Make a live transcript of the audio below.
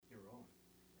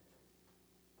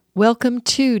Welcome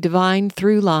to Divine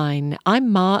Throughline. I'm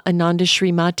Ma Ananda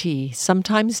Srimati,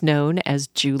 sometimes known as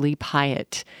Julie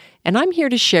Piatt, and I'm here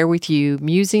to share with you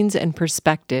musings and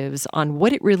perspectives on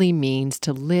what it really means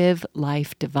to live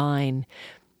life divine.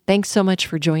 Thanks so much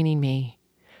for joining me.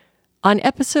 On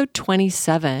episode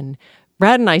 27,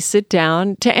 Brad and I sit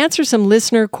down to answer some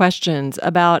listener questions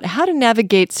about how to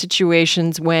navigate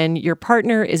situations when your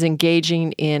partner is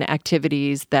engaging in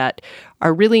activities that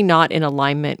are really not in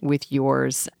alignment with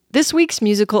yours. This week's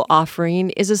musical offering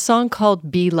is a song called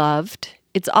Be Loved.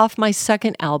 It's off my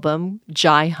second album,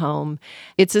 Jai Home.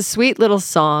 It's a sweet little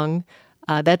song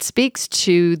that speaks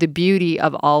to the beauty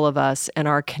of all of us and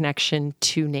our connection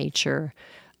to nature.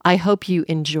 I hope you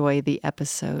enjoy the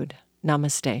episode.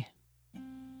 Namaste.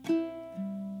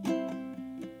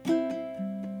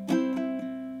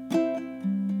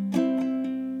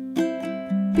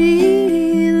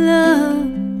 Be love,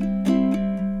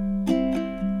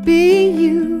 be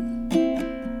you.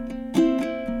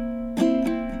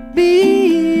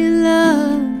 Be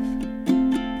love,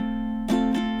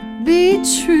 be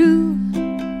true.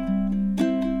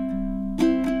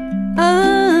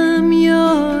 I'm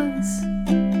yours,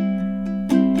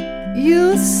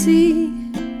 you'll see.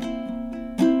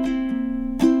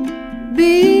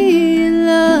 Be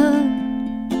love,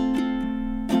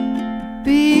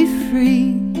 be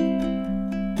free.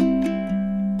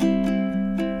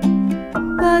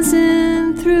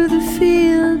 Buzzing through the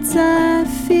fields, I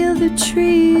feel the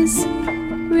trees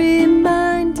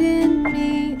reminding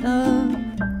me of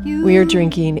you. We are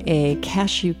drinking a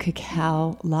cashew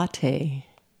cacao latte,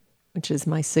 which is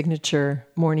my signature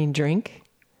morning drink.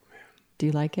 Do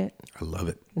you like it? I love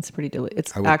it. It's pretty delicious.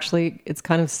 It's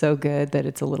kind of so good that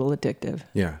it's a little addictive.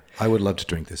 Yeah, I would love to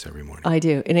drink this every morning. I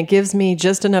do. And it gives me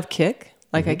just enough kick.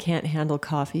 Like I can't handle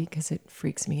coffee because it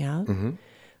freaks me out.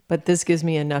 But this gives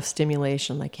me enough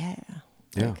stimulation. Like,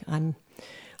 Like I'm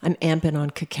amping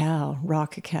on cacao, raw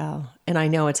cacao. And I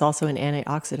know it's also an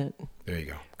antioxidant. There you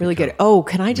go. Really Cacao. good. Oh,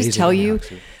 can I just Amazing tell you,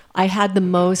 antioxidant. I had the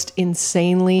most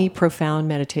insanely profound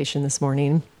meditation this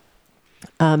morning.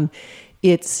 I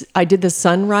did the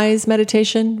sunrise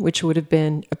meditation, which would have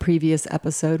been a previous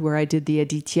episode where I did the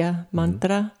Aditya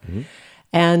mantra.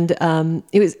 And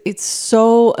it's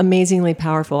so amazingly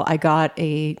powerful. I got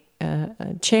a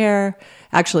chair.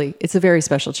 Actually, it's a very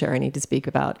special chair I need to speak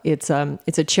about. It's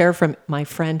a chair from my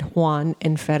friend Juan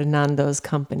and Fernando's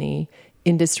company,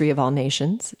 Industry of All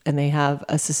Nations, and they have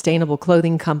a sustainable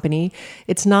clothing company.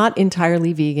 It's not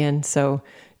entirely vegan, so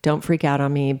don't freak out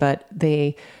on me, but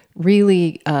they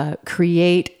really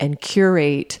create and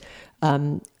curate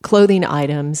clothing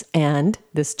items and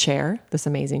this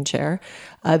amazing chair,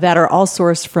 that are all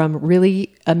sourced from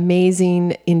really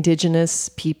amazing indigenous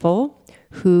people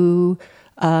who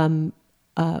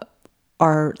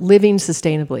are living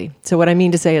sustainably. So what I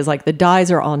mean to say is, like, the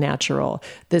dyes are all natural,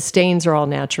 the stains are all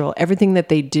natural. Everything that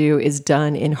they do is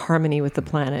done in harmony with the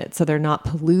planet. So they're not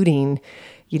polluting,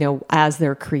 as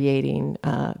they're creating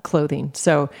clothing.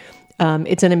 So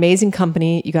it's an amazing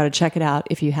company. You got to check it out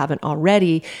if you haven't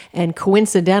already. And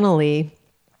coincidentally,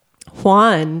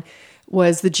 Juan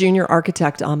was the junior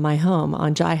architect on my home,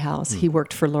 on Jai House. He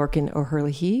worked for Lorcan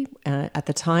O'Herlihy at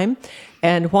the time.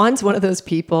 And Juan's one of those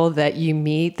people that you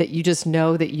meet that you just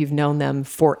know that you've known them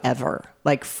forever,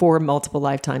 like for multiple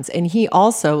lifetimes. And he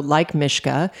also, like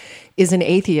Mishka, is an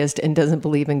atheist and doesn't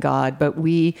believe in God. But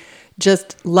we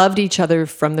just loved each other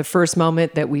from the first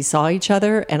moment that we saw each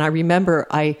other. And I remember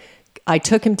I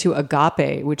took him to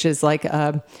Agape, which is like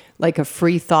a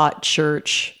free thought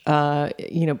church,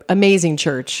 amazing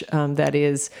church that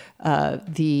is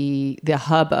the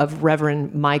hub of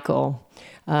Reverend Michael.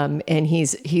 And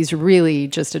he's really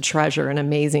just a treasure, an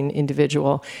amazing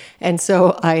individual. And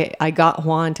so I got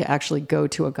Juan to actually go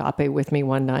to Agape with me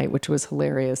one night, which was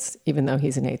hilarious, even though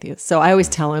he's an atheist. So I always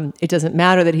tell him it doesn't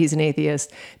matter that he's an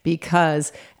atheist,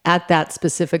 because at that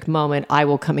specific moment, I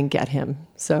will come and get him.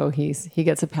 So he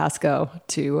gets a pass go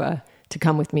to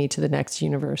come with me to the next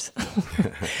universe.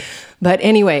 But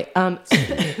anyway,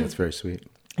 That's very sweet.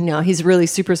 no, he's a really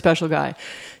super special guy.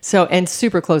 So, and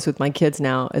super close with my kids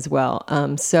now as well.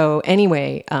 So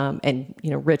anyway, and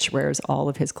Rich wears all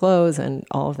of his clothes and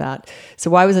all of that.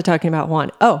 So why was I talking about Juan?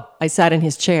 Oh, I sat in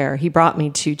his chair. He brought me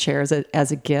 2 chairs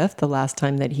as a gift the last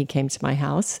time that he came to my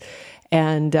house.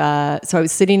 And so I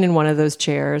was sitting in one of those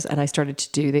chairs and I started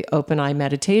to do the open eye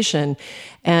meditation.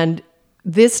 And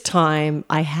this time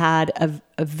I had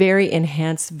a very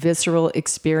enhanced visceral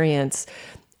experience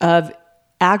of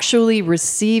actually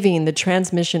receiving the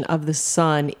transmission of the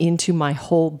sun into my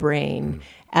whole brain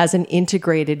as an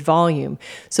integrated volume.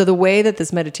 So the way that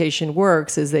this meditation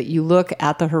works is that you look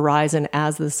at the horizon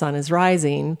as the sun is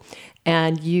rising,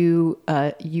 and you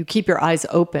keep your eyes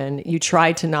open. You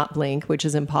try to not blink, which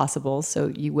is impossible. So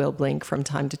you will blink from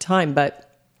time to time, but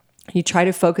you try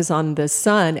to focus on the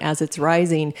sun as it's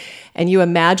rising, and you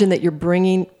imagine that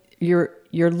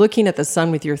you're looking at the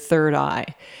sun with your third eye.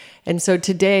 And so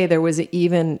today there was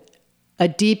even a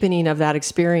deepening of that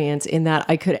experience in that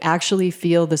I could actually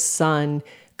feel the sun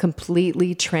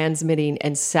completely transmitting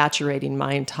and saturating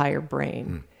my entire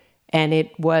brain. And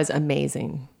it was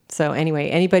amazing. So anyway,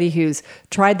 anybody who's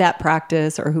tried that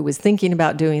practice or who was thinking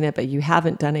about doing it, but you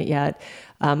haven't done it yet,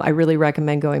 I really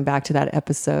recommend going back to that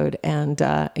episode and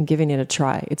giving it a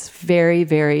try. It's very,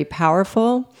 very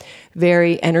powerful,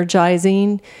 very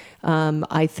energizing.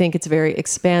 I think it's very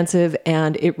expansive,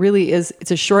 and it really is.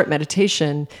 It's a short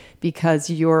meditation because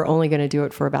you're only going to do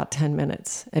it for about 10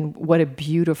 minutes. And what a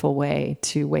beautiful way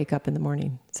to wake up in the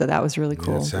morning. So that was really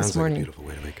cool. Yeah, it sounds this like morning. a beautiful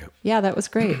way to wake up. Yeah, that was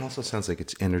great. It also sounds like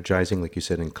it's energizing, like you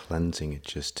said, and cleansing. It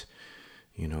just,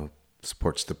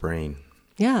 supports the brain.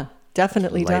 Yeah,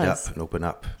 definitely Light does. up and open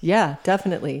up. Yeah,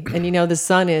 definitely. And the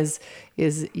sun is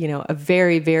a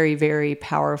very, very, very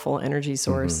powerful energy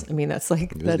source. I mean, that's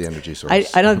It is the energy source.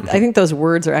 I think those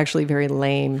words are actually very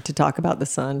lame to talk about the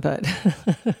sun, but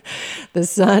the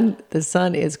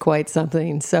sun is quite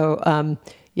something. So,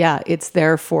 it's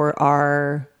there for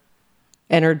our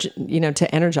energy,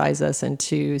 to energize us and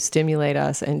to stimulate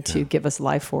us and to give us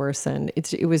life force. And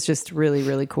it was just really,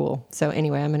 really cool. So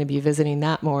anyway, I'm going to be visiting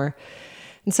that more.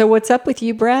 And so what's up with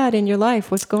you, Brad, in your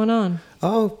life? What's going on?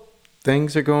 Oh,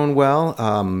 things are going well.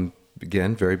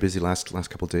 Again, very busy last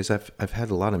couple of days. I've had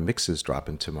a lot of mixes drop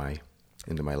into my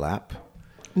lap.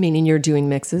 Meaning you're doing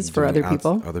mixes for other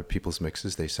people? Other people's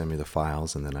mixes. They send me the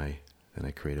files, and then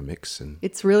I create a mix. And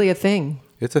It's really a thing.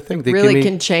 it's a thing. It really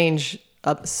can change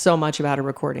up so much about a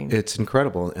recording. It's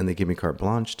incredible, and they give me carte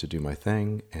blanche to do my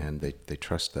thing, and they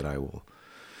trust that I will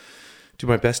do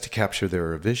my best to capture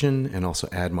their vision and also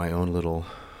add my own little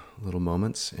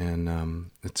moments.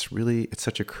 And it's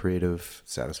such a creative,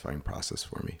 satisfying process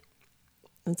for me.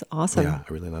 That's awesome. Yeah,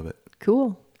 I really love it.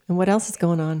 Cool. And what else is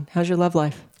going on? How's your love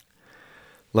life?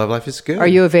 Love life is good. Are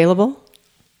you available?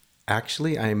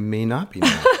 Actually, I may not be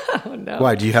now. Oh, no.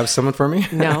 Why? Do you have someone for me?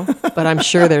 No, but I'm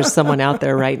sure there's someone out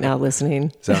there right now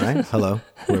listening. Is that right? Hello,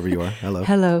 whoever you are. Hello.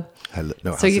 Hello. Hello.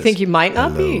 No, So you think you might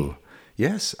not be?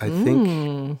 Yes, I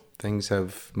think things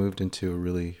have moved into a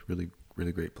really, really,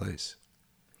 really great place.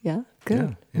 Yeah,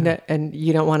 good. Yeah. No, and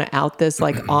you don't want to out this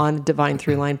on Divine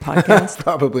Through Line podcast?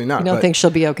 Probably not. You don't but- think she'll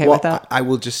be okay well, with that? I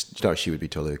will just, no, she would be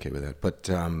totally okay with that. But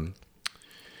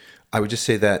I would just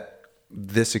say that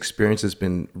this experience has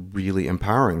been really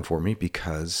empowering for me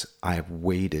because I have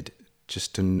waited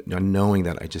just to knowing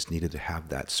that I just needed to have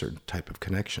that certain type of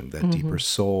connection, that deeper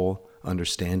soul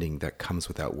understanding that comes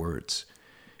without words.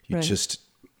 You Right. just,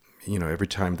 every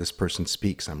time this person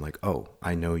speaks, I'm like, oh,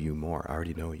 I know you more. I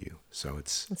already know you. So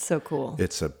It's so cool.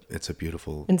 it's a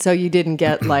beautiful. And so you didn't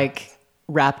get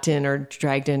wrapped in or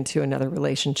dragged into another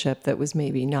relationship that was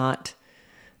maybe not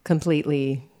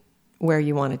completely where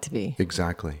you want it to be.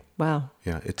 Exactly. Wow.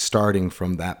 Yeah, it's starting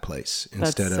from that place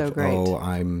instead so of great.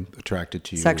 I'm attracted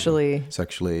to you Sexually,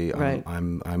 Right. Right.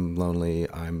 I'm lonely.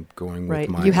 I'm going with Right.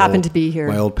 my You happen old- to be here.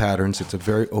 My old patterns. It's a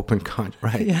very open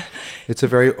right. Yeah. It's a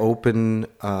very open,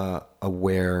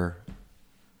 aware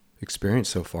experience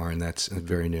so far, and that's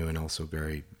very new and also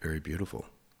very, very beautiful.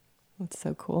 That's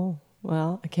so cool.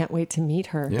 Well, I can't wait to meet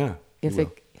her. Yeah, If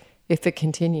you it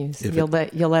continues, If you'll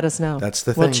let us know. That's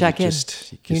the We'll thing. check you in.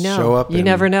 Just, You know. show up. You and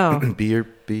never know.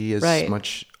 Be as Right.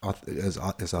 much as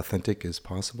authentic as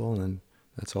possible, and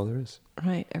that's all there is.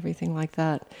 Right, everything like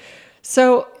that.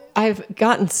 So I've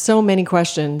gotten so many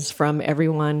questions from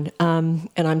everyone, and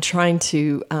I'm trying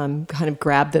to kind of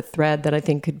grab the thread that I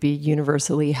think could be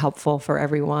universally helpful for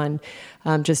everyone,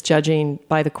 just judging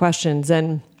by the questions.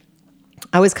 And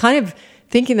I was kind of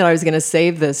thinking that I was going to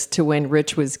save this to when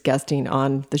Rich was guesting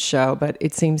on the show, but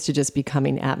it seems to just be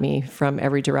coming at me from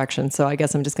every direction. So I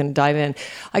guess I'm just going to dive in.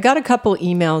 I got a couple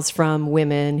emails from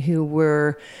women who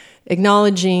were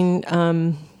acknowledging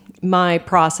my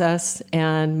process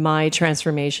and my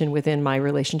transformation within my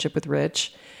relationship with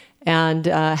Rich, and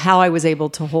how I was able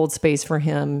to hold space for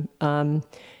him and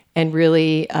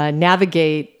really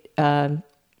navigate the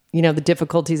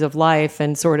difficulties of life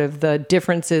and sort of the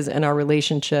differences in our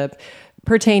relationship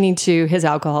pertaining to his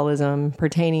alcoholism,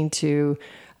 pertaining to,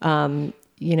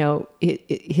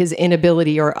 his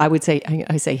inability, or I would say,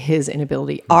 I say his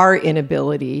inability, our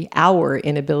inability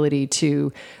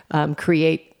to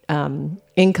create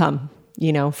income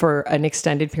for an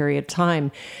extended period of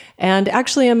time. And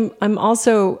actually, I'm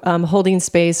also holding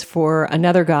space for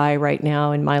another guy right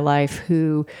now in my life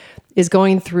who is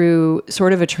going through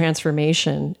sort of a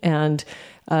transformation, and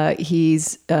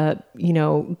he's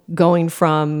going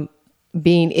from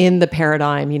being in the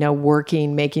paradigm,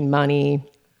 working, making money,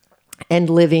 and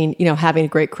living, having a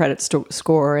great credit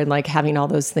score and like having all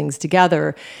those things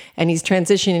together. And he's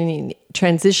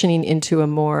transitioning into a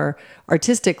more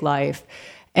artistic life.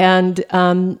 And,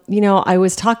 I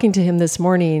was talking to him this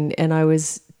morning, and I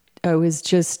was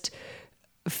just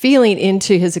feeling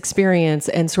into his experience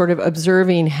and sort of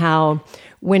observing how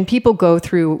when people go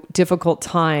through difficult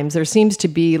times, there seems to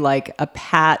be like a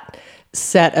pat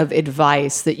set of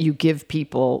advice that you give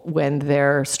people when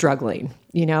they're struggling,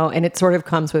 and it sort of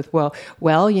comes with, well,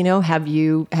 have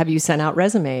you sent out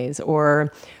resumes,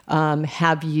 or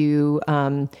have you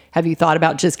thought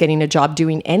about just getting a job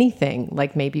doing anything,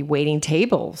 like maybe waiting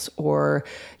tables, or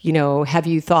have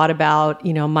you thought about,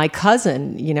 my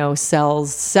cousin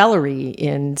sells celery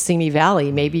in Simi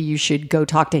Valley, maybe you should go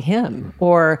talk to him,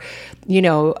 or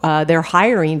they're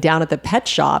hiring down at the pet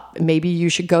shop, maybe you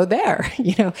should go there.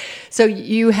 So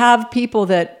you have people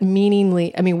that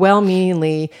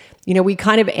well-meaningly, we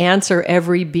kind of answer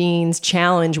every being's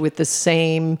challenge with the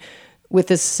same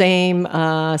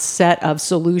set of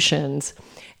solutions.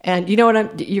 And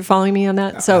you're following me on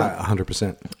that? So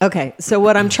 100%. Okay. So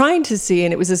what I'm trying to see,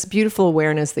 and it was this beautiful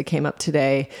awareness that came up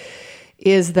today,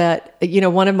 is that,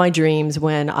 one of my dreams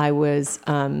when I was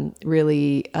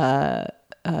really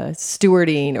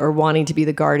stewarding or wanting to be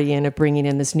the guardian of bringing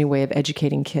in this new way of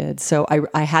educating kids. So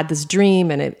I had this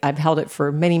dream, and I've held it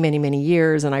for many, many, many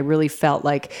years. And I really felt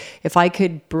like if I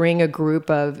could bring a group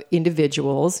of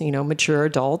individuals, mature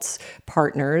adults,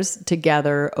 partners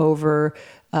together over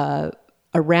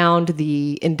around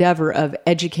the endeavor of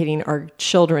educating our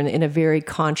children in a very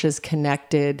conscious,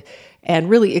 connected, and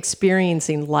really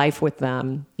experiencing life with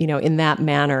them, in that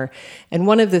manner. And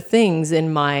one of the things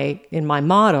in my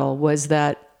model was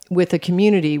that with a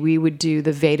community, we would do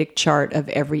the Vedic chart of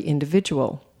every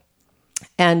individual.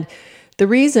 And the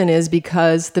reason is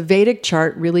because the Vedic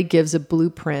chart really gives a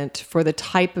blueprint for the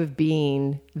type of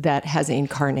being that has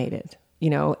incarnated.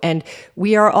 And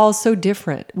we are all so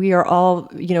different. We are all,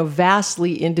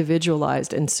 vastly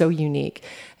individualized and so unique.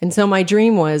 And so my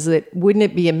dream was that, wouldn't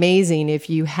it be amazing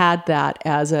if you had that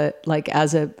as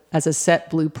a set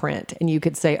blueprint, and you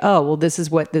could say, oh, well, this is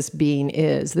what this being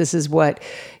is. This is what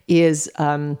is,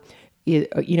 are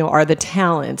the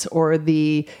talents or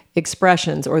the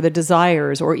expressions or the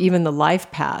desires or even the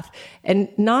life path. And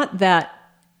not that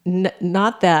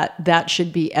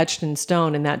should be etched in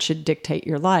stone and that should dictate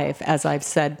your life, as I've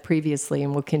said previously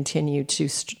and will continue to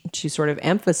sort of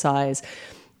emphasize,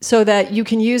 so that you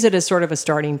can use it as sort of a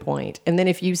starting point. And then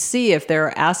if you see if there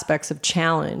are aspects of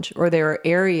challenge or there are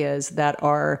areas that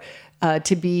are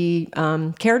to be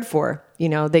cared for,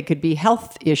 they could be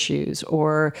health issues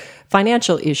or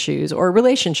financial issues or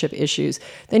relationship issues,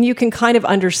 then you can kind of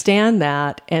understand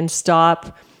that and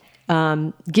stop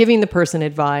giving the person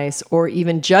advice or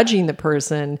even judging the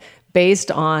person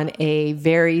based on a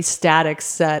very static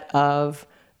set of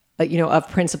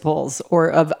principles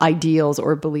or of ideals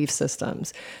or belief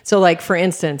systems. So like, for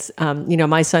instance,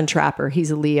 my son Trapper,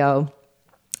 he's a Leo.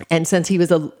 And since he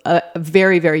was a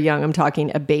very, very young, I'm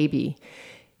talking a baby,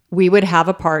 we would have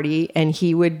a party and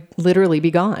he would literally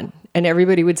be gone. And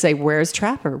everybody would say, "Where's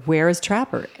Trapper? Where is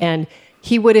Trapper?" And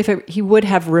he would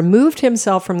have removed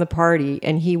himself from the party,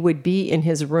 and he would be in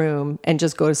his room and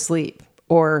just go to sleep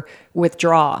or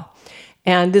withdraw.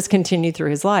 And this continued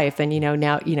through his life. And,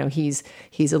 now, he's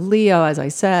a Leo, as I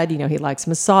said, he likes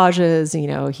massages,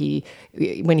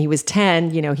 when he was 10,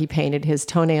 he painted his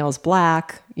toenails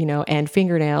black, and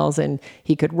fingernails, and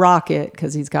he could rock it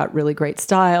because he's got really great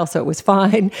style. So it was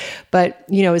fine. But,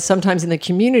 sometimes in the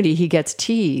community, he gets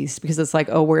teased because it's like,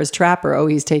 oh, where's Trapper? Oh,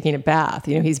 he's taking a bath.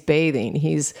 He's bathing.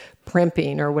 He's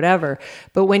primping or whatever.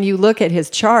 But when you look at his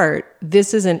chart,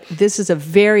 this is a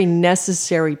very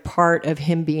necessary part of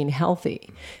him being healthy,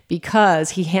 because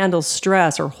he handles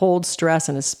stress or holds stress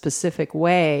in a specific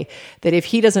way that if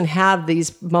he doesn't have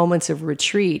these moments of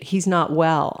retreat, he's not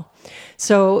well.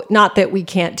 So not that we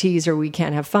can't tease or we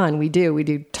can't have fun. We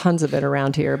do tons of it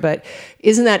around here. But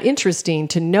isn't that interesting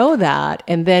to know that?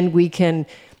 And then we can,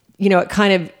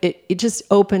 it just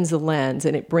opens the lens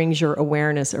and it brings your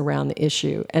awareness around the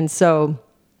issue. And so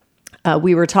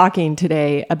we were talking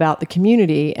today about the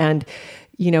community, and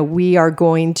we are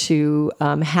going to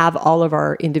have all of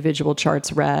our individual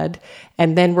charts read,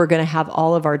 and then we're going to have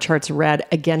all of our charts read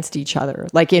against each other,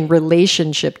 like in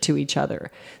relationship to each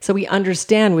other. So we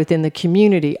understand within the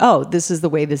community, oh, this is the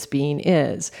way this being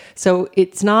is. So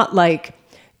it's not like,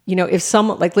 if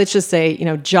someone, like, let's just say,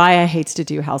 Jaya hates to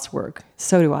do housework.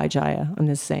 So do I, Jaya. I'm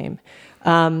the same.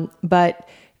 But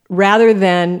rather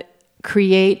than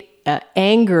create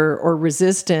anger or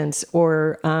resistance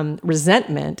or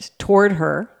resentment toward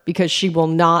her because she will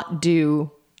not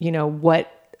do,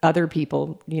 what other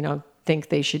people, think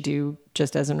they should do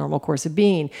just as a normal course of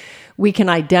being, we can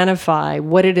identify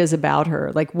what it is about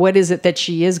her. Like, what is it that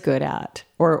she is good at?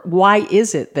 Or why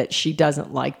is it that she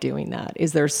doesn't like doing that?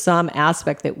 Is there some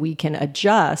aspect that we can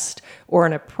adjust or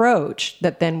an approach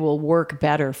that then will work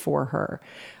better for her?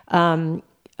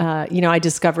 I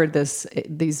discovered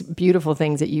these beautiful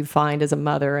things that you find as a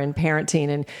mother and parenting,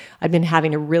 and I've been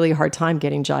having a really hard time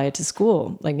getting Jaya to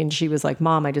school. And she was like,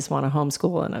 "Mom, I just want to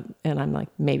homeschool," and I'm like,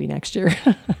 maybe next year,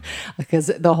 because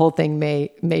the whole thing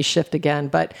may shift again.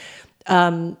 But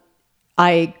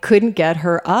I couldn't get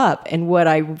her up, and what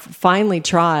I finally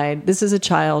tried. This is a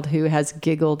child who has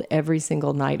giggled every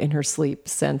single night in her sleep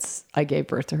since I gave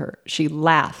birth to her. She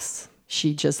laughs.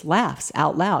 She just laughs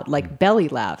out loud, like belly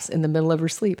laughs in the middle of her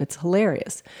sleep. It's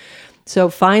hilarious. So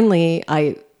finally,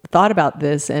 I thought about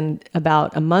this, and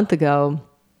about a month ago,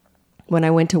 when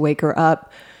I went to wake her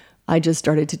up, I just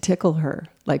started to tickle her,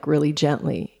 like really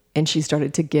gently, and she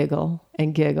started to giggle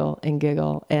and giggle and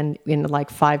giggle, and in like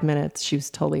 5 minutes, she was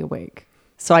totally awake.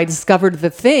 So I discovered the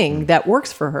thing that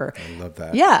works for her. I love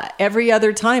that. Yeah. Every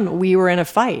other time we were in a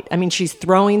fight. I mean, she's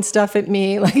throwing stuff at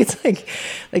me. Like, it's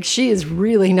like she is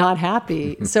really not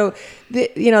happy. So,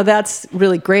 that's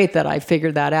really great that I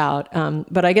figured that out.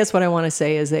 But I guess what I want to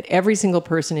say is that every single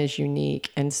person is unique.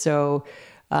 And so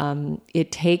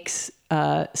it takes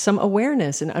some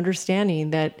awareness and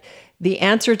understanding that the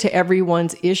answer to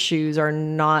everyone's issues are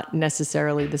not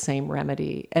necessarily the same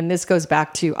remedy. And this goes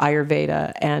back to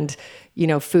Ayurveda and,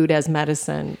 food as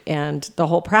medicine and the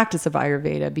whole practice of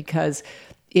Ayurveda, because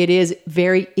it is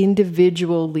very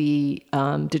individually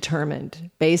determined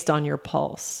based on your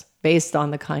pulse, based on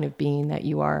the kind of being that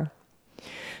you are.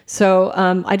 So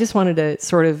I just wanted to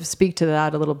sort of speak to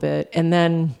that a little bit. And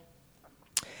then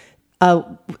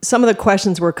some of the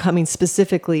questions were coming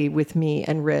specifically with me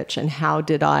and Rich, and how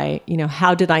did I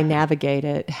navigate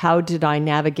it? How did I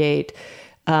navigate,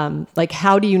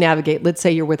 how do you navigate, let's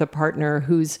say you're with a partner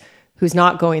who's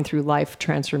not going through life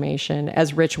transformation,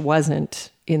 as Rich wasn't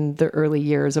in the early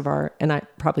years of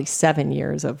probably 7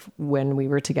 years of when we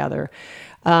were together.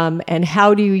 And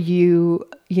how do you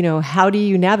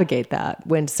navigate that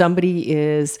when somebody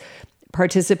is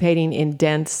participating in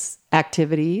dense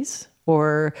activities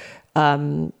or,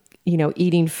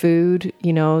 eating food,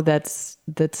 that's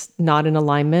not in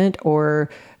alignment, or,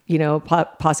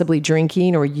 possibly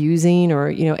drinking or using or,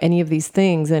 any of these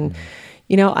things. And,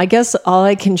 I guess all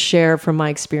I can share from my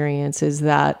experience is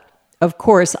that, of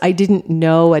course, I didn't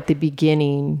know at the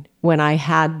beginning when I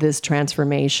had this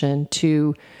transformation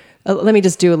to, let me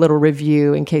just do a little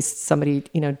review in case somebody,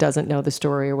 doesn't know the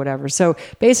story or whatever. So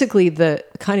basically the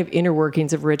kind of inner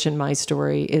workings of Rich and my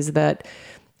story is that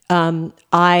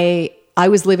I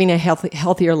was living a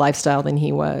healthier lifestyle than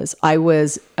he was. I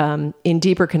was in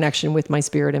deeper connection with my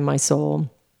spirit and my soul.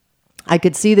 I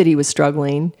could see that he was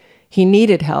struggling. He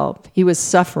needed help. He was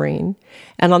suffering.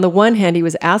 And on the one hand, he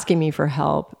was asking me for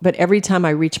help, but every time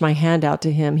I reached my hand out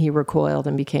to him, he recoiled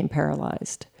and became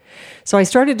paralyzed. So I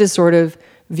started to sort of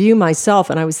view myself,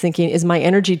 and I was thinking, is my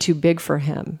energy too big for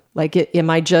him? Like, am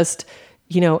I just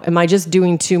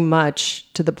doing too much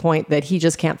to the point that he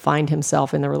just can't find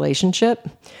himself in the relationship?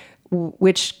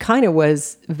 Which kind of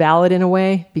was valid in a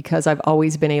way, because I've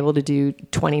always been able to do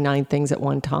 29 things at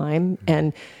one time.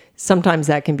 And sometimes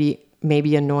that can be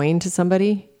maybe annoying to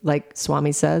somebody. Like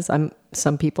Swami says,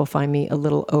 some people find me a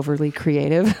little overly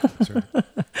creative.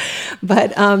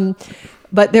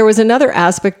 But there was another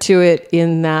aspect to it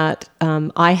in that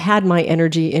I had my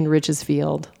energy in Rich's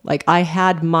field. Like, I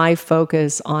had my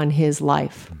focus on his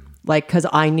life, because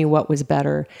I knew what was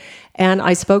better. And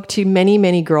I spoke to many,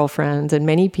 many girlfriends and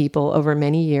many people over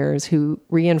many years who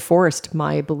reinforced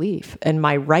my belief and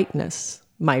my rightness,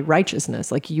 my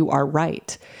righteousness, like, you are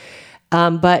right.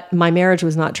 But my marriage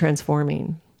was not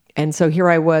transforming. And so here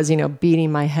I was,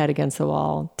 beating my head against the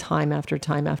wall time after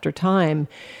time after time.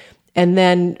 And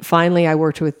then finally I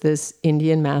worked with this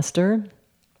Indian master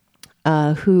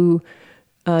who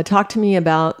talk to me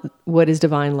about what is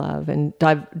divine love. And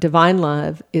divine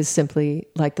love is simply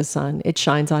like the sun. It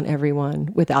shines on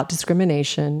everyone without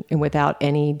discrimination and without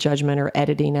any judgment or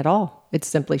editing at all. It's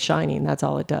simply shining. That's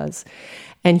all it does.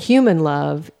 And human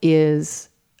love is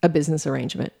a business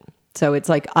arrangement. So it's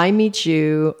like, I meet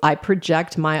you, I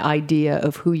project my idea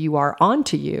of who you are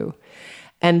onto you.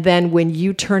 And then when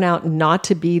you turn out not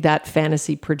to be that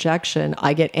fantasy projection,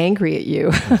 I get angry at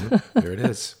you. There it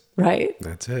is. Right?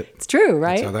 That's it. It's true,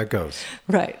 right? That's how that goes.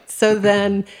 Right. So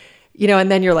then,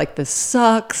 and then you're like, this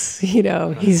sucks.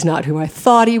 He's not who I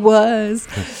thought he was.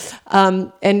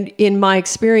 And in my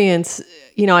experience,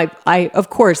 I of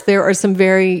course, there are some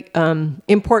very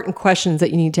important questions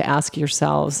that you need to ask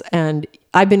yourselves. And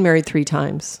I've been married 3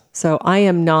 times. So I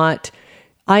am not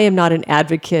an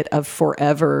advocate of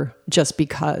forever just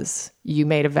because you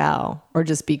made a vow or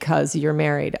just because you're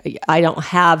married. I don't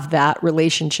have that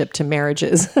relationship to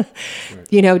marriages.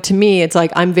 Right. To me, it's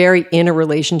like I'm very in a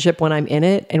relationship when I'm in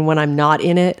it. And when I'm not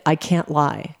in it, I can't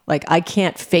lie. Like I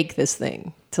can't fake this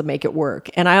thing to make it work.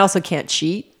 And I also can't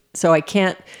cheat. So I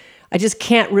just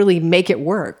can't really make it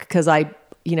work because I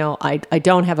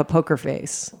don't have a poker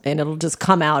face and it'll just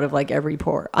come out of like every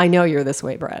pore. I know you're this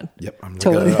way, Brad. Yep. I'm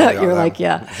totally. You're like,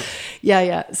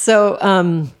 yeah.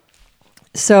 So,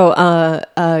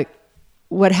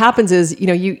 what happens is,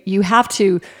 you have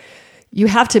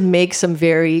to make some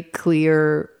very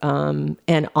clear,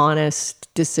 and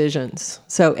honest decisions.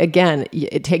 So again,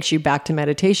 it takes you back to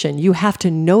meditation. You have to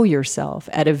know yourself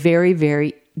at a very,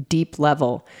 very deep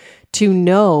level to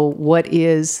know what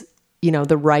is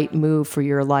the right move for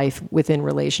your life within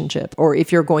relationship, or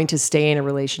if you're going to stay in a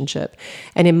relationship.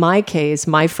 And in my case,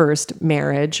 my first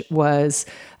marriage was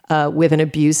with an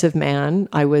abusive man.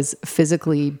 I was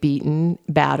physically beaten,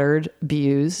 battered,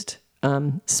 abused,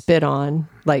 spit on,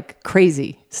 like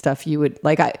crazy stuff. You would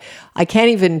like, I can't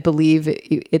even believe it.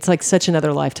 It's like such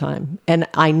another lifetime. And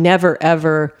I never,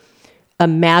 ever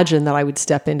imagined that I would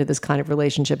step into this kind of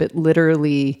relationship. It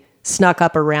literally snuck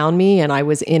up around me and I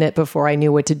was in it before I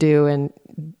knew what to do. And,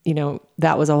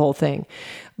 that was a whole thing.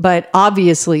 But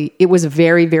obviously it was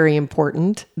very, very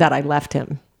important that I left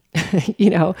him,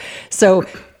 So,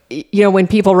 when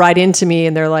people write into me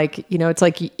and they're like, it's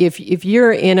like if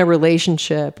you're in a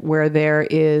relationship where there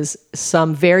is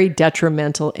some very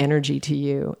detrimental energy to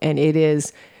you and it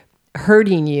is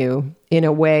hurting you in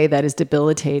a way that is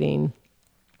debilitating,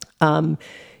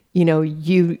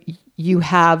 you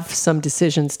have some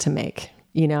decisions to make,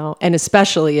 and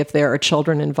especially if there are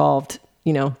children involved,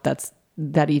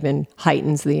 that even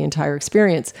heightens the entire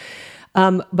experience.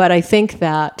 But I think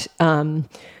that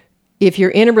if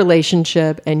you're in a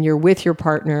relationship and you're with your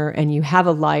partner and you have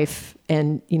a life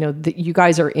and, you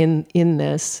guys are in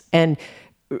this, and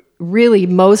really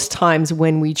most times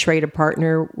when we trade a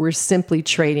partner, we're simply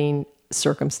trading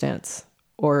circumstance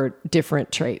or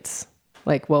different traits.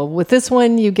 Like, well, with this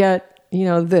one, you get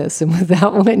this, and with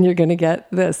that one, you're going to get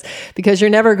this, because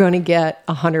you're never going to get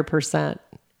 100%,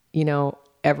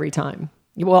 every time.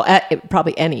 Well,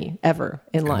 probably ever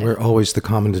in life. We're always the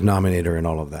common denominator in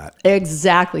all of that.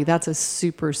 Exactly. That's a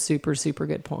super, super, super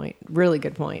good point. Really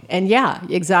good point. And yeah,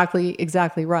 exactly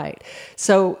right.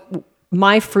 So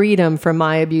my freedom from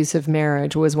my abusive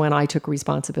marriage was when I took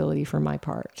responsibility for my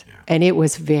part. Yeah. And it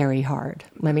was very hard,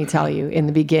 let me tell you, in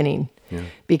the beginning. Yeah.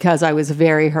 Because I was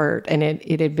very hurt and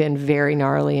it had been very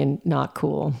gnarly and not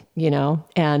cool,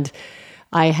 and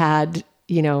I had,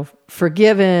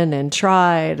 forgiven and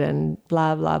tried and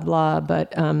blah, blah, blah.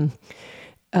 But,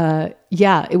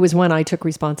 it was when I took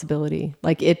responsibility.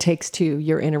 Like it takes two,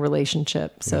 you're in a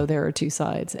relationship. So there are two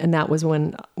sides. And that was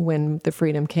when the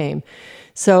freedom came.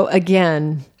 So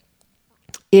again,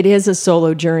 it is a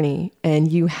solo journey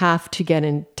and you have to get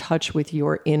in touch with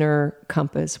your inner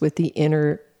compass, with the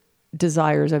inner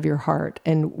desires of your heart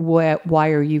and why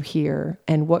are you here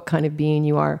and what kind of being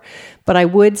you are. But I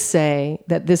would say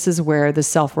that this is where the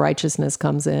self-righteousness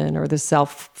comes in, or the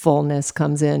self-fullness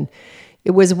comes in.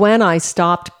 It was when I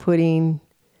stopped putting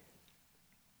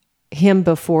him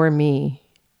before me,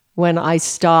 when I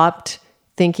stopped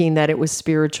thinking that it was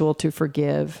spiritual to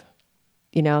forgive,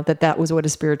 that was what a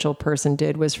spiritual person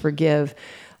did, was forgive,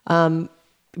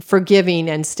 forgiving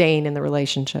and staying in the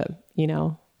relationship.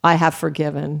 I have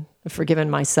forgiven. I've forgiven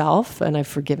myself and I've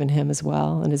forgiven him as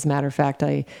well. And as a matter of fact,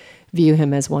 I view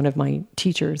him as one of my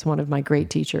teachers, one of my great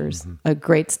teachers. Mm-hmm.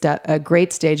 A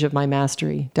great stage of my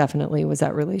mastery definitely was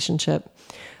that relationship.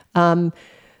 But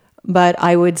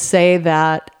I would say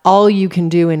that all you can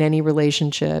do in any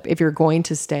relationship, if you're going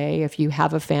to stay, if you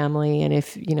have a family, and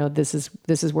if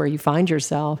this is where you find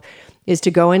yourself, is to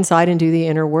go inside and do the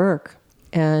inner work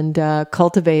and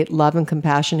cultivate love and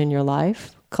compassion in your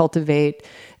life. cultivate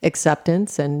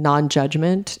acceptance and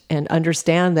non-judgment and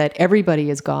understand that everybody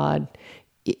is God.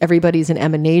 Everybody's an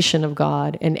emanation of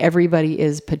God, and everybody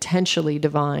is potentially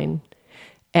divine.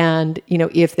 And,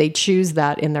 if they choose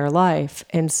that in their life.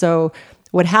 And so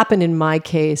what happened in my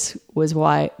case was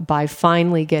by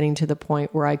finally getting to the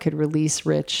point where I could release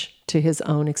Rich to his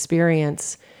own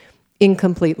experience in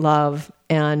complete love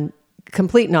and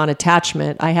complete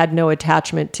non-attachment. I had no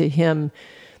attachment to him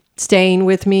staying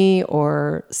with me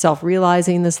or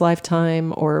self-realizing this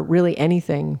lifetime or really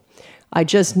anything. I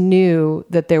just knew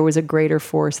that there was a greater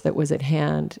force that was at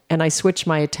hand, and I switched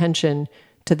my attention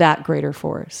to that greater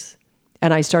force.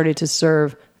 And I started to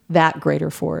serve that greater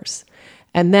force.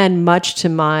 And then, much to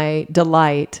my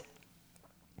delight,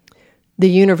 the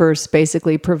universe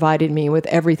basically provided me with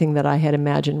everything that I had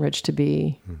imagined Rich to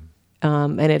be.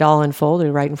 And it all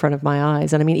unfolded right in front of my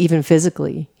eyes. And I mean, even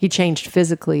physically, he changed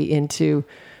physically into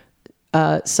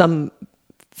some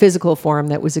physical form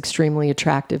that was extremely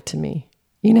attractive to me.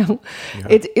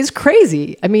 It's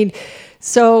crazy. I mean,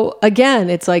 so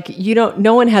again, it's like,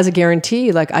 no one has a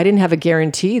guarantee. Like, I didn't have a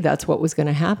guarantee that's what was going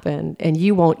to happen. And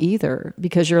you won't either,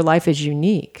 because your life is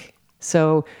unique.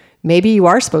 So maybe you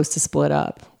are supposed to split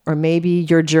up, or maybe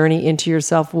your journey into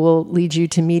yourself will lead you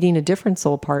to meeting a different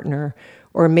soul partner,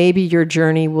 or maybe your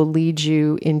journey will lead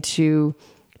you into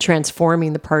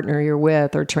transforming the partner you're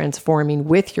with, or transforming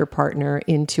with your partner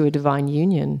into a divine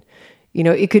union.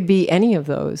 It could be any of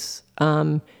those.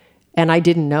 And I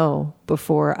didn't know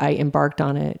before I embarked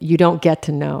on it. You don't get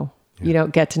to know. Yeah. You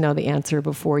don't get to know the answer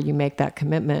before you make that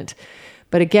commitment.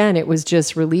 But again, it was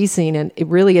just releasing. And it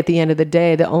really, at the end of the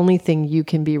day, the only thing you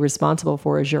can be responsible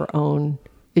for is your own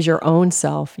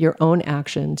self, your own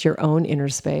actions, your own inner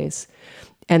space.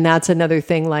 And that's another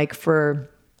thing,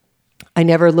 I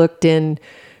never looked in,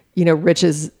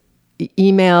 Rich's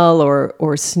email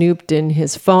or snooped in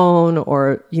his phone,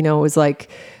 or, it was like,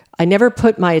 I never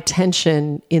put my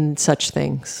attention in such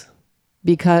things,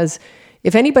 because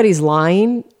if anybody's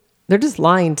lying, they're just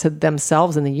lying to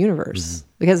themselves and the universe.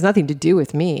 Mm-hmm. It has nothing to do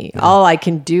with me. Yeah. All I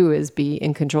can do is be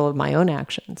in control of my own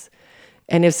actions.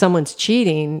 And if someone's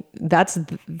cheating, that's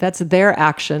their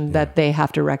action that they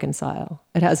have to reconcile.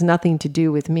 It has nothing to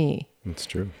do with me. That's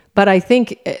true. But I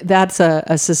think that's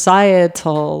a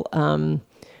societal,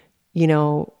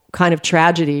 kind of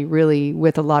tragedy, really,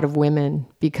 with a lot of women,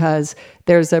 because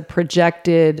there's a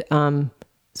projected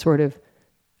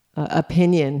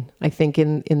opinion, I think,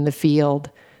 in the field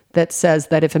that says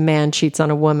that if a man cheats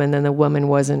on a woman, then the woman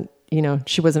wasn't,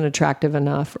 she wasn't attractive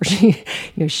enough, or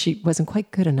she wasn't quite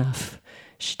good enough.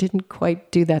 She didn't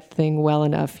quite do that thing well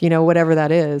enough, whatever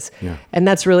that is. Yeah. And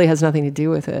that's really has nothing to do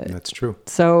with it. That's true.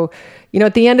 So,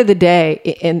 at the end of the day,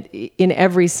 in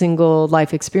every single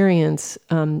life experience,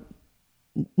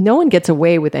 no one gets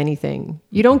away with anything.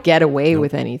 You don't get away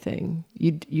with anything.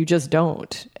 You just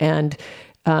don't. And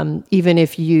even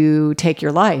if you take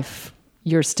your life,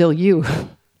 you're still you,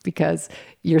 because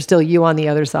you're still you on the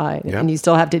other side. Yeah. And you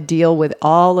still have to deal with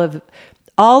all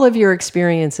of your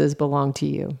experiences belong to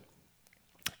you.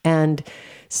 And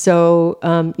so,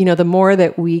 the more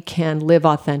that we can live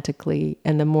authentically,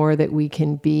 and the more that we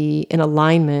can be in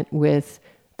alignment with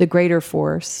the greater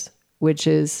force, which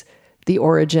is the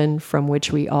origin from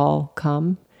which we all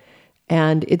come.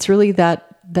 And it's really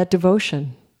that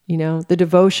devotion, the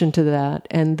devotion to that,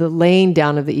 and the laying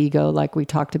down of the ego, like we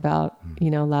talked about,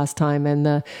 last time, and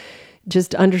the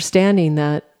just understanding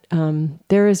that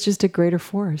there is just a greater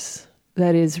force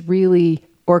that is really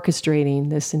orchestrating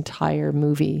this entire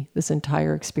movie, this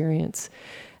entire experience.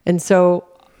 And so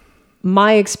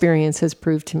my experience has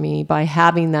proved to me, by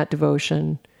having that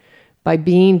devotion, by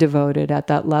being devoted at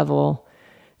that level,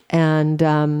 and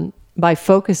by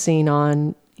focusing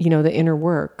on, the inner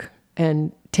work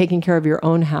and taking care of your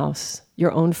own house,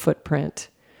 your own footprint,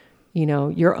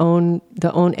 the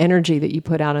own energy that you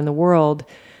put out in the world,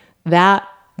 that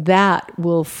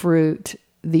will fruit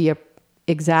the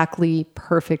exactly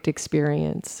perfect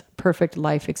experience, perfect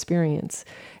life experience.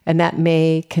 And that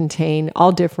may contain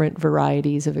all different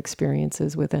varieties of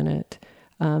experiences within it.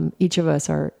 Each of us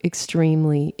are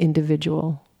extremely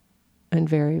individual and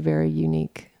very, very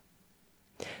unique.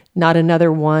 Not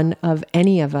another one of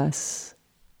any of us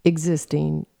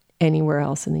existing anywhere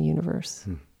else in the universe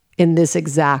in this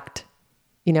exact,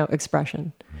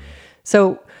 expression.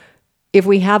 So if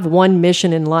we have one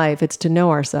mission in life, it's to know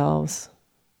ourselves.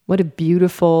 What a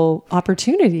beautiful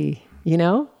opportunity,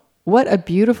 What a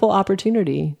beautiful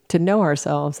opportunity to know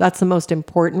ourselves. That's the most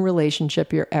important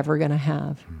relationship you're ever going to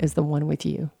have, is the one with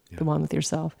you, the one with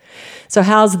yourself. So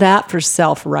how's that for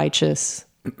self-righteous?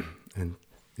 And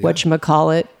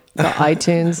whatchamacallit? the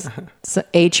iTunes.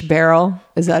 H. Barrel,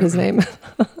 is that his name?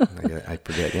 I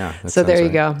forget. Yeah. that So there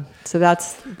sounds you right. go. So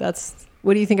that's.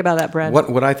 What do you think about that, Brad?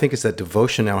 What I think is that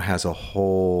devotion now has a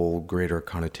whole greater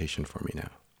connotation for me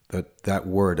now. That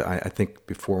word, I think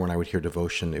before when I would hear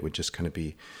devotion, it would just kind of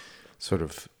be sort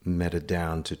of meted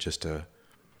down to just a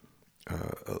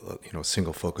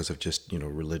single focus of just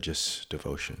religious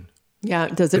devotion. Yeah.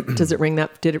 Does it ring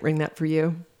that? Did it ring that for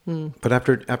you? But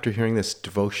after hearing this,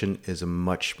 devotion is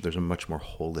there's a much more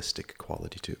holistic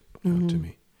quality to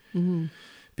me. Mm-hmm.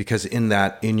 Because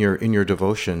in your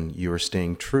devotion, you are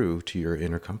staying true to your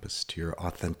inner compass, to your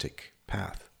authentic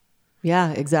path.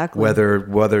 Yeah, exactly.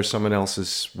 Whether someone else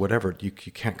is whatever, you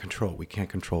can't control. We can't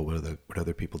control what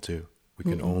other people do. We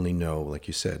can only know, like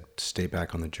you said, stay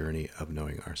back on the journey of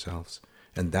knowing ourselves.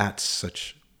 And that's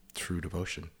such true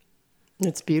devotion.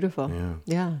 It's beautiful.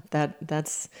 Yeah. Yeah.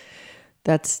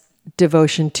 That's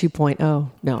devotion 2.0.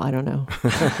 No, I don't know.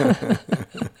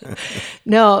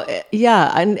 No.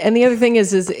 Yeah. And the other thing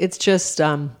is it's just,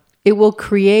 it will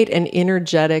create an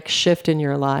energetic shift in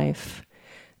your life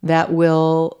that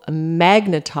will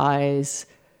magnetize,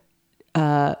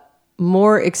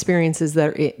 more experiences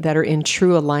that are in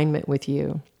true alignment with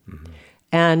you. Mm-hmm.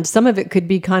 And some of it could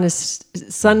be kind of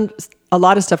a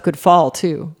lot of stuff could fall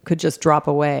too, could just drop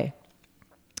away.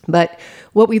 But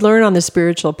what we learn on the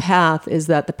spiritual path is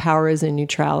that the power is in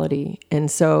neutrality. And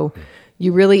so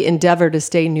you really endeavor to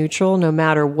stay neutral no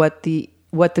matter what the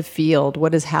field,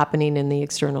 what is happening in the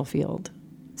external field.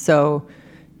 So,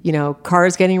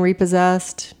 cars getting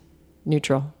repossessed,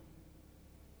 neutral.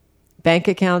 Bank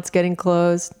accounts getting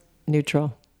closed,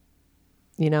 neutral.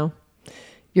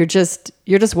 You're just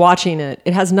watching it.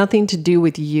 It has nothing to do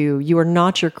with you. You are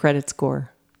not your credit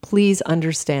score. Please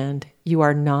understand, you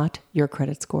are not your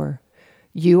credit score.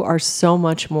 You are so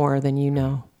much more than you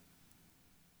know.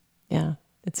 Yeah,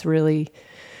 it's really,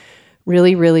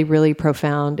 really, really, really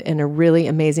profound and a really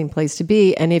amazing place to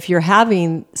be. And if you're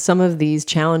having some of these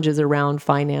challenges around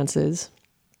finances,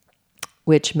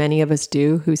 which many of us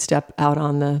do who step out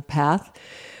on the path,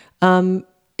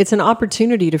 it's an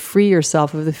opportunity to free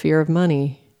yourself of the fear of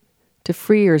money, to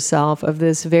free yourself of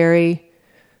this very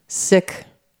sick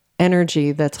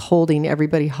energy that's holding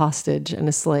everybody hostage and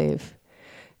a slave.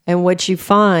 And what you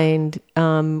find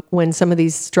when some of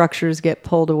these structures get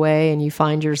pulled away and you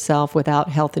find yourself without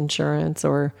health insurance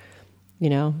or,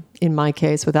 in my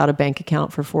case, without a bank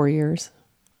account for 4 years.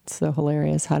 It's so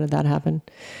hilarious. How did that happen?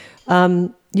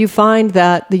 You find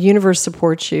that the universe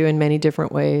supports you in many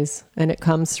different ways, and it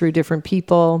comes through different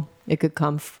people. It could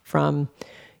come from,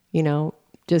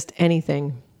 just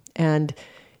anything. And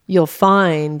you'll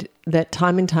find that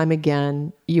time and time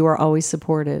again, you are always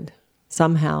supported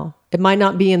somehow. It might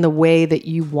not be in the way that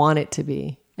you want it to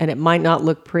be, and it might not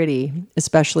look pretty,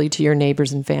 especially to your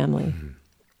neighbors and family. Mm-hmm.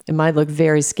 It might look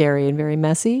very scary and very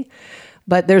messy,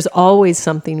 but there's always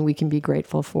something we can be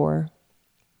grateful for.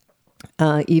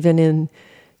 Even in,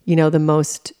 the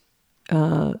most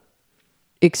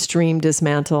extreme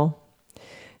dismantle.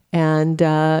 And,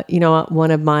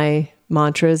 one of my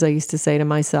mantras I used to say to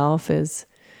myself is,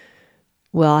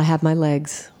 well, I have my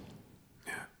legs.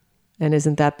 Yeah. And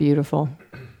isn't that beautiful?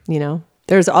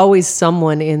 There's always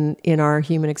someone in our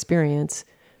human experience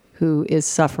who is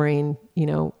suffering,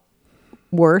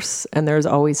 worse. And there's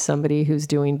always somebody who's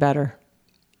doing better.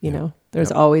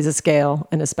 There's always a scale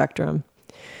and a spectrum.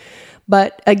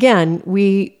 But again,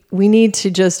 we need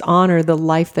to just honor the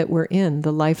life that we're in,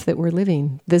 the life that we're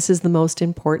living. This is the most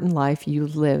important life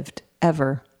you've lived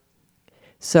ever.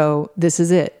 So this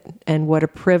is it. And what a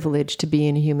privilege to be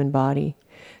in a human body.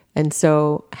 And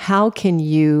so how can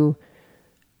you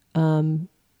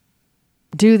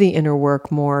do the inner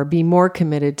work more, be more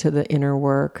committed to the inner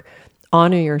work,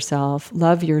 honor yourself,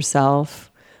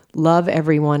 love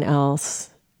everyone else,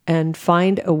 and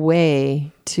find a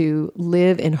way to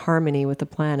live in harmony with the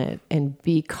planet and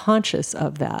be conscious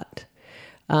of that.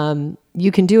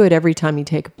 You can do it every time you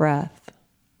take a breath.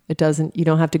 You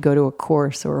don't have to go to a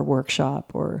course or a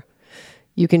workshop, or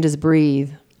you can just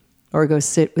breathe or go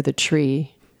sit with a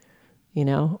tree,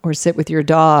 or sit with your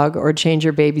dog or change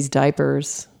your baby's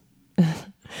diapers.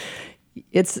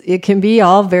 It can be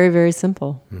all very, very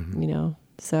simple,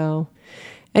 So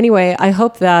anyway, I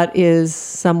hope that is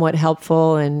somewhat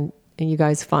helpful and you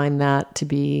guys find that to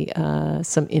be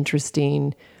some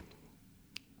interesting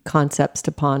concepts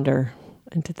to ponder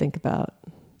and to think about.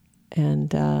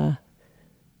 And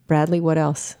Bradley, what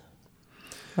else?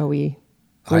 Are we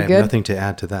I have good? nothing to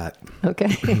add to that.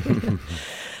 Okay.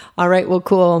 All right. Well,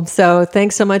 cool. So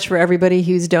thanks so much for everybody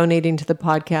who's donating to the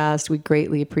podcast. We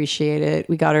greatly appreciate it.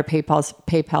 We got our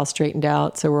PayPal straightened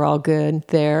out, so we're all good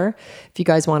there. If you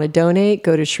guys want to donate,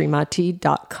 go to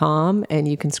srimati.com and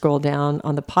you can scroll down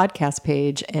on the podcast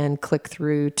page and click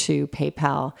through to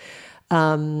PayPal.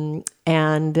 You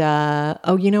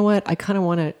know what?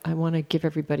 I want to give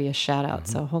everybody a shout out.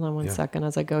 So hold on one second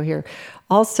as I go here.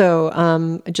 Also,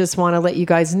 I just want to let you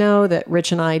guys know that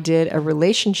Rich and I did a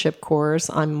relationship course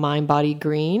on Mind Body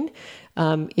Green.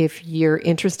 If you're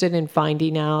interested in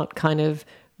finding out kind of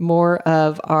more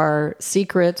of our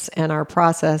secrets and our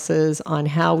processes on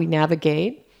how we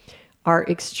navigate our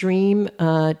extreme,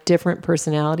 different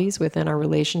personalities within our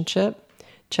relationship,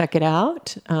 check it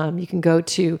out. You can go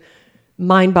to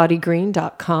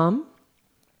mindbodygreen.com.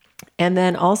 And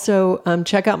then also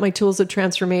check out my tools of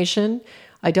transformation.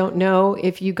 I don't know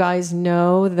if you guys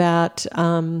know that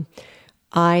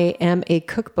I am a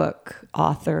cookbook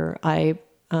author. I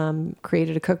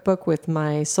created a cookbook with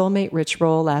my soulmate, Rich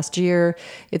Roll, last year.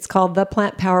 It's called The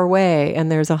Plant Power Way,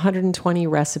 and there's 120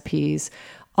 recipes,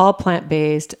 all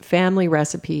plant-based, family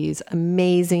recipes,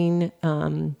 amazing,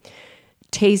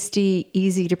 tasty,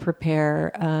 easy to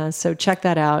prepare. So check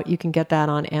that out. You can get that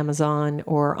on Amazon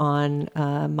or on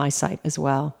my site as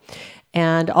well.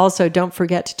 And also don't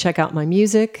forget to check out my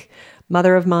music,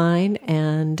 Mother of Mine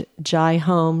and Jai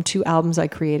Home, 2 albums I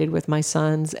created with my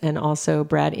sons, and also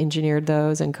Brad engineered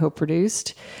those and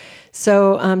co-produced.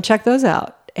 So check those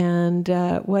out. And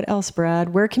what else,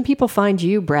 Brad? Where can people find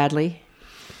you, Bradley?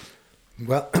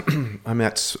 Well, I'm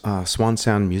at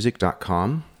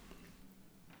swansoundmusic.com.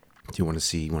 Do you want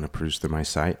to peruse through my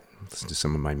site, listen to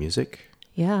some of my music?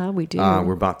 Yeah, we do.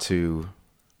 We're about to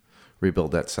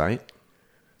rebuild that site.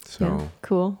 So yeah,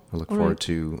 cool. I look forward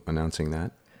to announcing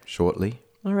that shortly.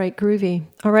 All right, groovy.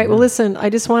 All right, well, listen, I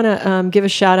just want to give a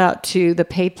shout out to the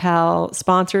PayPal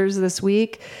sponsors this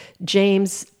week.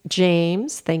 James,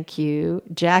 thank you.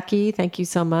 Jackie, thank you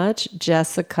so much.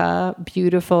 Jessica,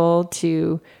 beautiful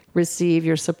to receive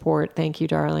your support. Thank you,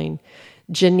 darling.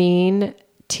 Janine,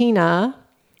 Tina,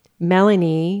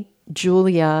 Melanie,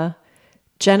 Julia,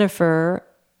 Jennifer,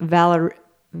 Valeria,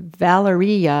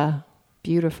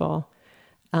 beautiful.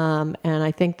 And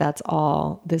I think that's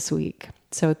all this week.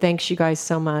 So thanks you guys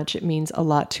so much. It means a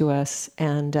lot to us,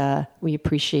 and we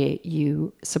appreciate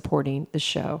you supporting the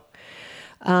show.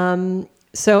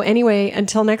 So anyway,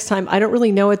 until next time, I don't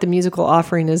really know what the musical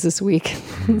offering is this week.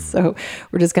 So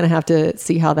we're just going to have to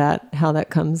see how that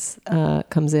comes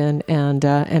in,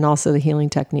 and also the healing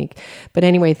technique. But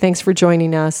anyway, thanks for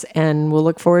joining us, and we'll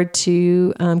look forward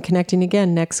to connecting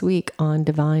again next week on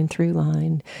Divine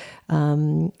Throughline.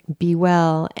 Be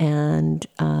well, and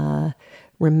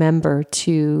remember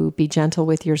to be gentle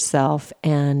with yourself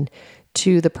and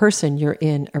to the person you're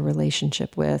in a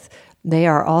relationship with. They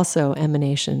are also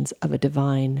emanations of a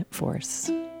divine force.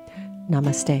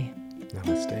 Namaste.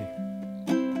 Namaste.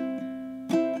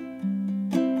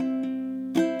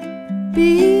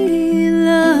 Be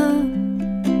love,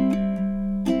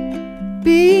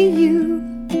 be you,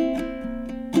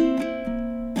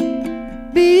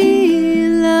 be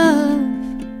love,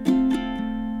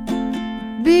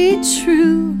 be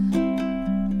true.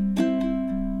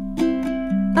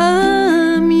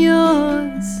 I'm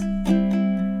yours,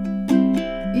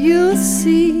 you'll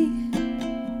see.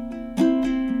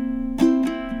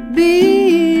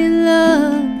 Be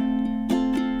love,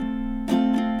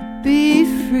 be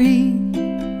free.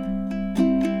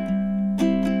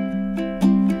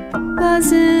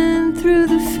 Buzzing through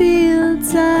the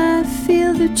fields, I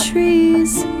feel the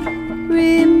trees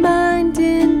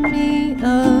reminding me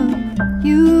of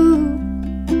you.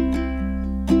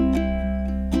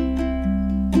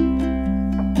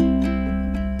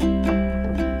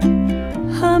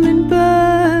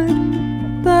 Hummingbird,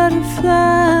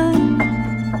 butterfly,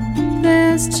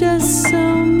 there's just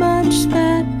so much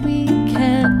that we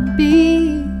can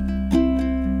be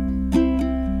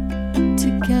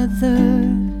together.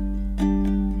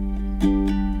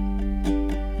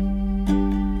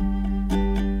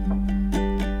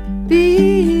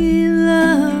 Be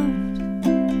loved,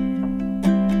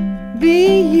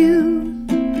 be you,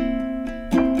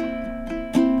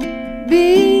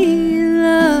 be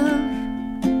loved,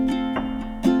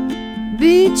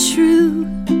 be true.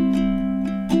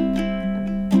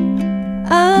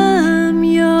 I'm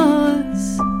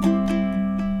yours,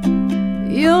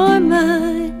 you're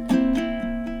mine.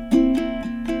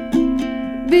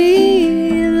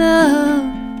 Be love,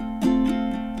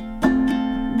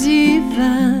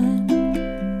 divine.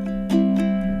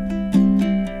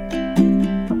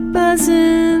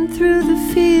 Buzzing through the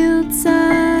fields,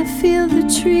 I feel the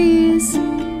trees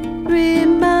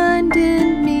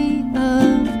reminding me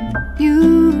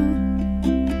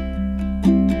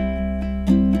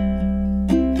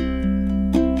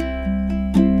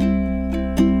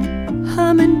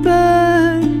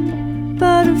hummingbird,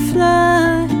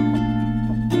 butterfly.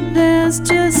 There's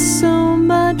just so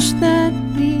much that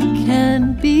we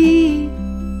can be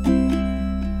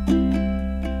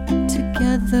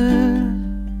together.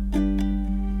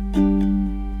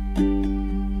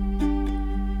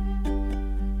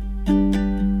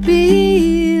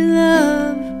 Be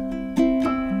love,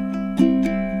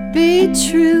 be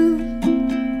true,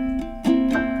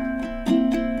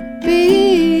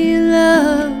 be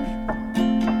love,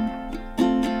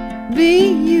 be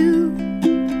you.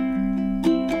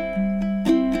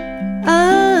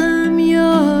 I'm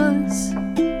yours,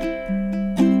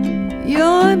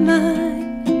 you're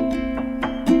mine.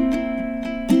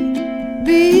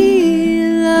 Be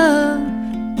love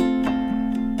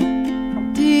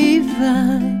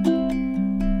divine.